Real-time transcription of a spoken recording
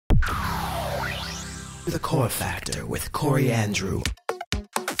The Core Factor with Corey Andrew.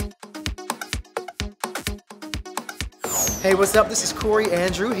 Hey, what's up? This is Corey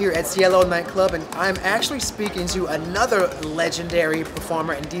Andrew here at Cielo nightclub, and I'm actually speaking to another legendary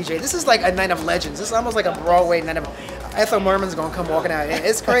performer and DJ. This is like a night of legends. This is almost like a Broadway night of... Ethel Merman's gonna come walking out.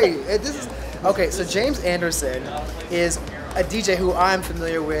 It's crazy. Okay, so James Andersen is a DJ who I'm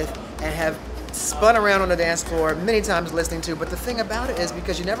familiar with and have spun around on the dance floor many times listening to, but the thing about it is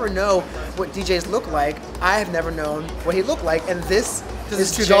because you never know what DJs look like, I have never known what he looked like, and this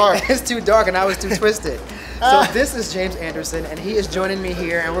is too dark. It's too dark and I was too twisted. So this is James Andersen, and he is joining me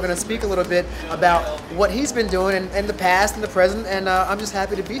here, and we're going to speak a little bit about what he's been doing in the past and the present, and I'm just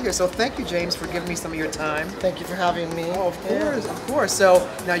happy to be here. So thank you, James, for giving me some of your time. Thank you for having me. Oh, of course, of course. So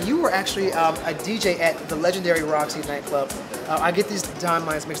now you were actually a DJ at the legendary Roxy nightclub. I get these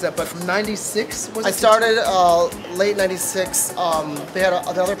timelines mixed up, but from '96 was it? I started late '96. They had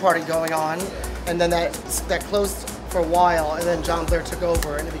another party going on, and then that closed for a while, and then John Blair took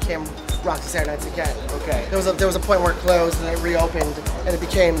over, and it became Roxy Saturday Nights again. Okay. There was a point where it closed and it reopened, and it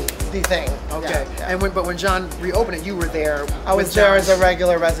became the thing. Okay. Yeah. But when John reopened it, you were there. I was there as a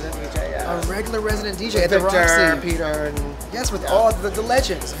regular resident DJ. Yeah. A regular resident DJ at Victor, the Roxy. Peter, and yes, with all the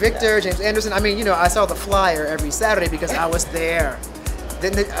legends. Victor, James Andersen. I mean, you know, I saw the flyer every Saturday because I was there.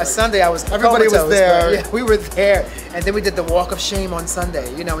 Then Sunday I was. Everybody was there. Yeah, we were there, and then we did the Walk of Shame on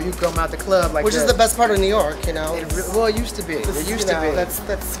Sunday. You know, when you come out the club like. Which is the best part of New York, you know. Well, it used to be. It used to be.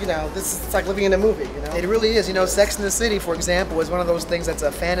 That's you know, it's like living in a movie, you know. It really is. You know, Sex and the City, for example, is one of those things that's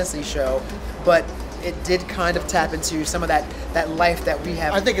a fantasy show, but it did kind of tap into some of that life that we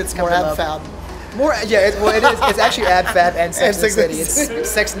have. I think it's more ab-fab. More, yeah. It is. It's actually ab-fab and Sex and the City. It's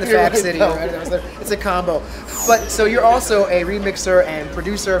Sex and the Fab City. Right? It's a combo. But so you're also a remixer and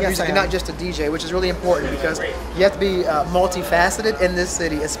producer of music, and not just a DJ, which is really important because you have to be multifaceted in this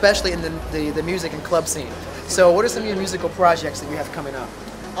city, especially in the music and club scene. So, what are some of your musical projects that you have coming up?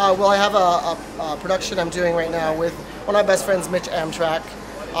 Well, I have a production I'm doing right now with one of my best friends, Mitch Amtrak.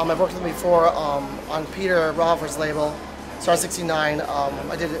 I've worked with him before on Peter Raufer's label, Star 69.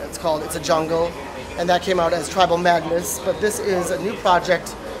 It's called It's a Jungle, and that came out as Tribal Madness. But this is a new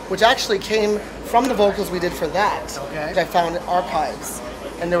project which actually came from the vocals we did for that. Okay. Which I found in archives.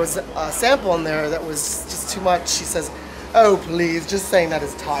 And there was a sample in there that was just too much. She says, "Oh please, just saying that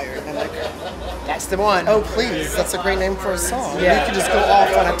is tired." And I'm like, that's the one. Oh please, that's a great name for a song. Yeah. You can just go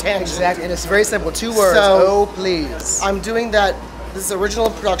off on a tangent. Exactly, and it's very simple, 2 words. So, oh please. I'm doing that. This is an original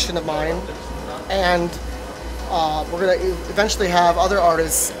production of mine, and we're going to eventually have other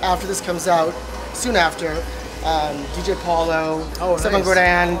artists after this comes out, soon after. DJ Paulo, Stefan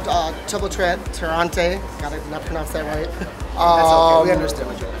Gordon, Chublo Terrante, gotta not pronounce that right. That's okay, we understand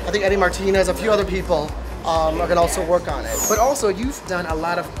what you're. I think Eddie Martinez, a few other people are going to also work on it. But also, you've done a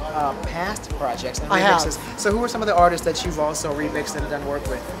lot of past projects and remixes. I have. So who are some of the artists that you've also remixed and done work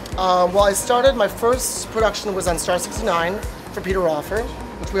with? Well, I started, my first production was on Star 69 for Peter Raufer,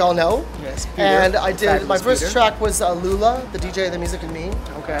 which we all know. Yes, Peter. And I did, my first track was Lula, the DJ, The Music and Me.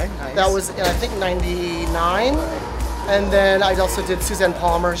 Okay, nice. That was in, I think, '99. And then I also did Suzanne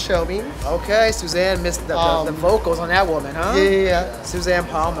Palmer, Show Me. Okay, Suzanne missed the vocals on that woman, huh? Yeah. Suzanne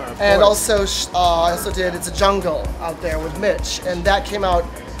Palmer, of and course. also, I also did It's a Jungle out there with Mitch. And that came out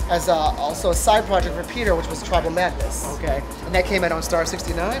as also a side project for Peter, which was Tribal Madness. Okay, and that came out on Star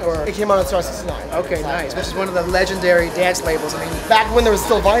 69, or? It came out on Star 69. Okay, nice, which is one of the legendary dance labels. I mean, back when there was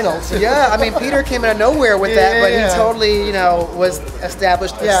still vinyl, too. Yeah, I mean, Peter came out of nowhere with that, but he totally, you know, was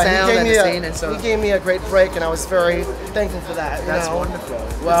established the sound and the scene, and so. He gave me a great break, and I was very thankful for that. That's wonderful.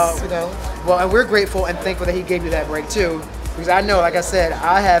 Well, well, and we're grateful and thankful that he gave you that break, too. Because I know, like I said,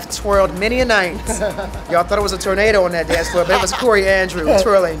 I have twirled many a night. Y'all thought it was a tornado on that dance floor, but it was Corey Andrew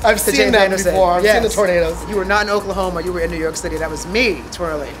twirling. I've seen that before. I've seen the tornadoes. You were not in Oklahoma. You were in New York City. That was me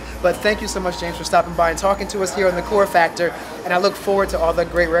twirling. But thank you so much, James, for stopping by and talking to us here on the Core Factor. And I look forward to all the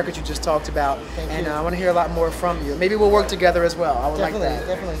great records you just talked about. And I want to hear a lot more from you. Maybe we'll work together as well. I would like that.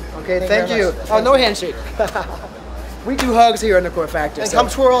 Definitely. Okay, thank you. Oh, no handshake. We do hugs here on the Core Factor. And come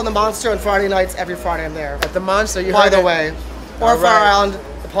twirl in the Monster on Friday nights. Every Friday I'm there. At the Monster, you By heard the it. way. Or Fire Island,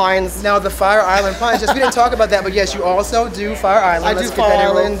 the Pines. Now the Fire Island Pines. Yes, we didn't talk about that, but yes, you also do Fire Island. I do Fire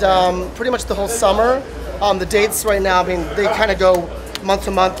Island pretty much the whole summer. The dates right now, I mean, they kind of go month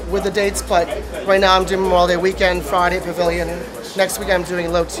to month with the dates, but right now I'm doing Memorial Day weekend, Friday at Pavilion. Next week I'm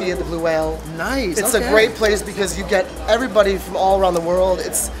doing Low T at the Blue Whale. Nice. It's a great place because you get everybody from all around the world.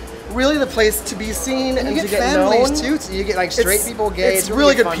 It's really the place to be seen and you to get get families known. too. You get like straight people, gay. It's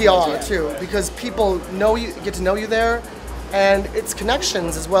really good fun PR too, because people know you, get to know you there, and it's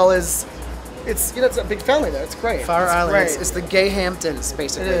connections as well as it's it's a big family there. It's great. Fire it's Island. Great. It's the gay Hamptons,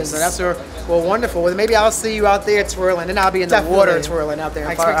 basically. It is. So that's where, well, wonderful. Well, maybe I'll see you out there twirling, and I'll be in the Definitely. water twirling out there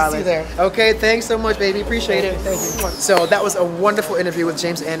in I Fire expect to see Island. you there. Okay, thanks so much, baby. Appreciate it. Thank you. So that was a wonderful interview with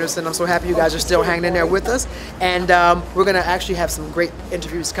James Andersen. I'm so happy you guys are still hanging in there with us. And we're going to actually have some great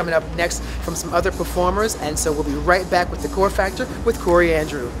interviews coming up next from some other performers. And so we'll be right back with The Core Factor with Corey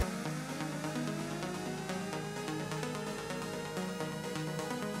Andrew.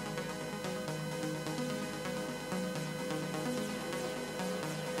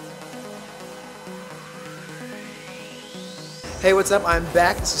 Hey, what's up? I'm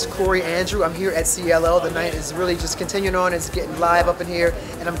back. This is Corey Andrew. I'm here at Cielo. The night is really just continuing on. It's getting live up in here,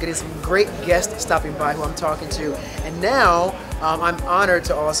 and I'm getting some great guests stopping by who I'm talking to. And now, I'm honored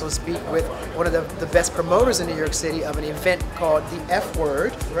to also speak with one of the best promoters in New York City of an event called The F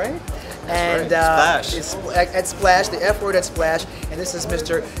Word, right? And Splash. It's at Splash, The F Word at Splash. And this is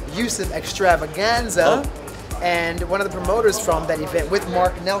Mr. Yusef Xtravaganza. And one of the promoters from that event with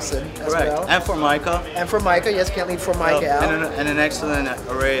Mark Nelson as well. And for Micah. And for Micah, yes, can't leave for Micah out. And an excellent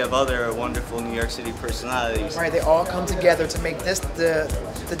array of other wonderful New York City personalities. Right, they all come together to make this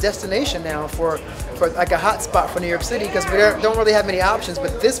the destination now for like a hot spot for New York City, because we don't really have many options,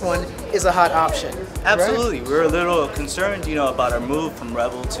 but this one is a hot option. Absolutely. Right? We were a little concerned, about our move from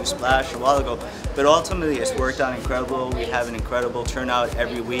Rebel to Splash a while ago, but ultimately it's worked out incredible. We have an incredible turnout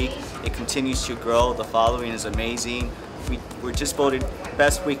every week. It continues to grow. The following is amazing. We're just voted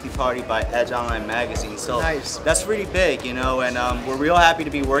best weekly party by Edge Online Magazine, so nice. That's really big, and we're real happy to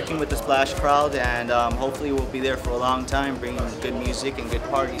be working with the Splash crowd, and hopefully we'll be there for a long time, bringing good music and good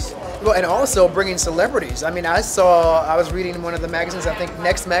parties. Well, and also bringing celebrities. I mean, I was reading one of the magazines, I think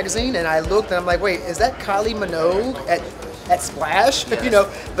Next Magazine, and I looked and I'm like, wait, is that Kylie Minogue at Splash?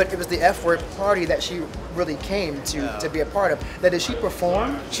 Yes. But it was the F Word party that she really came to be a part of. Now, did she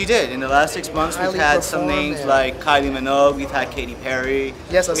perform? She did. In the last 6 months, we've had some names like Kylie Minogue, we've had Katy Perry,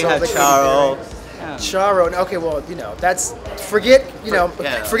 yes, I we saw had the Charo. Yeah. Charo. Okay, well, that's forget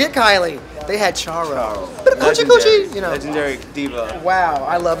Kylie. They had Charo. But coochie coochie, Legendary diva. Wow,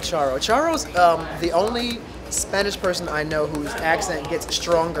 I love Charo. Charo's the only Spanish person I know whose accent gets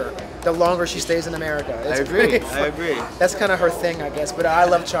stronger the longer she stays in America. I agree. That's kind of her thing, I guess. But I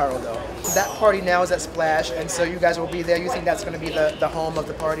love Charo, though. That party now is at Splash, and so you guys will be there. You think that's going to be the home of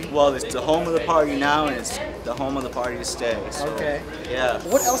the party? Well, it's the home of the party now, and it's the home of the party to stay. So, okay. Yeah.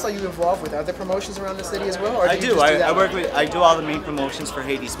 What else are you involved with? Are there promotions around the city as well? Or I do. I do all the main promotions for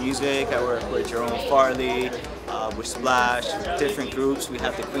Hades Music. I work with Jerome Farley, with Splash, different groups. We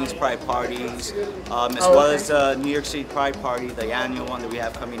have the Queen's Pride parties, as well as the New York City Pride Party, the annual one that we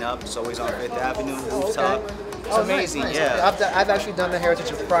have coming up. It's always on 5th Avenue, rooftop. Okay. It's amazing, nice. yeah. I've actually done the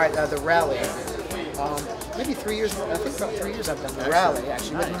Heritage of Pride, the rally. Maybe 3 years. I think about 3 years I've done the rally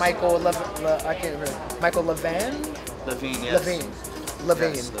actually with Michael Michael Levine. Levine, yes.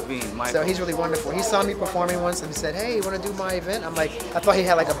 Levine. Yes, Levine, Michael. So he's really wonderful. He saw me performing once and he said, "Hey, you want to do my event?" I'm like, I thought he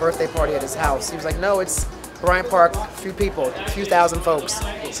had like a birthday party at his house. He was like, "No, it's Bryant Park, a few people, a few thousand folks."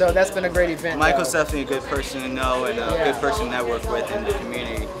 So that's been a great event. Michael's definitely a good person to know and a good person to network with in the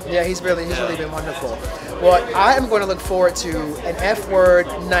community. Yeah, he's really been wonderful. Well, I am going to look forward to an F Word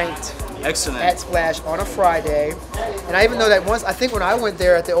night. Excellent. At Splash on a Friday. And I even know that once, I think when I went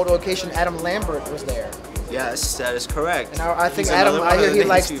there at the old location, Adam Lambert was there. Yes, that is correct. And I think Adam, I hear he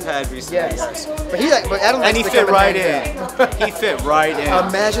likes. We've had recently. Yes. But Adam likes and he fit right in. He fit right in.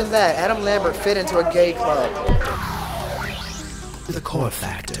 Imagine that. Adam Lambert fit into a gay club. The Core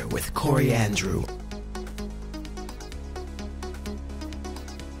Factor with Corey Andrew.